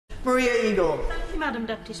Maria Eagle. Thank you, Madam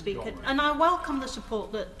Deputy Speaker. And I welcome the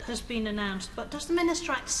support that has been announced, but does the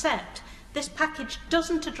Minister accept this package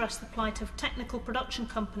doesn't address the plight of technical production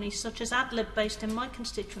companies such as Adlib, based in my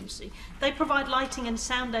constituency? They provide lighting and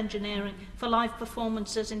sound engineering for live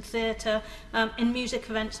performances in theatre, in music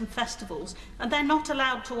events and festivals, and they're not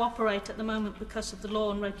allowed to operate at the moment because of the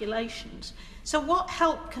law and regulations. So what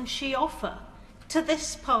help can she offer to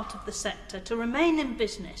this part of the sector to remain in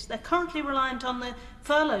business? They're currently reliant on the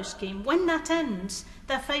furlough scheme. When that ends,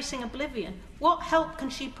 they're facing oblivion. What help can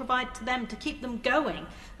she provide to them to keep them going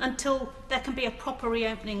until there can be a proper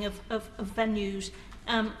reopening of venues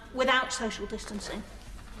without social distancing?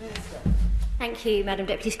 Thank you, Madam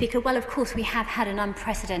Deputy Speaker. Well, of course, we have had an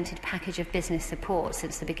unprecedented package of business support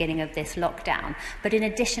since the beginning of this lockdown. But in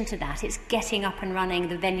addition to that, it's getting up and running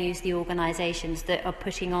the venues, the organisations that are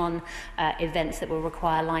putting on events that will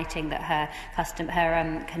require lighting that her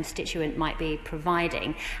constituent might be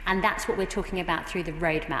providing. And that's what we're talking about through the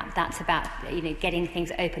roadmap. That's about getting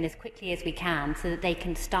things open as quickly as we can so that they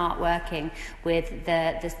can start working with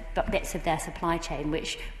the bits of their supply chain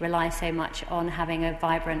which rely so much on having a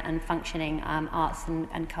vibrant and functioning arts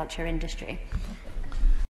and culture industry.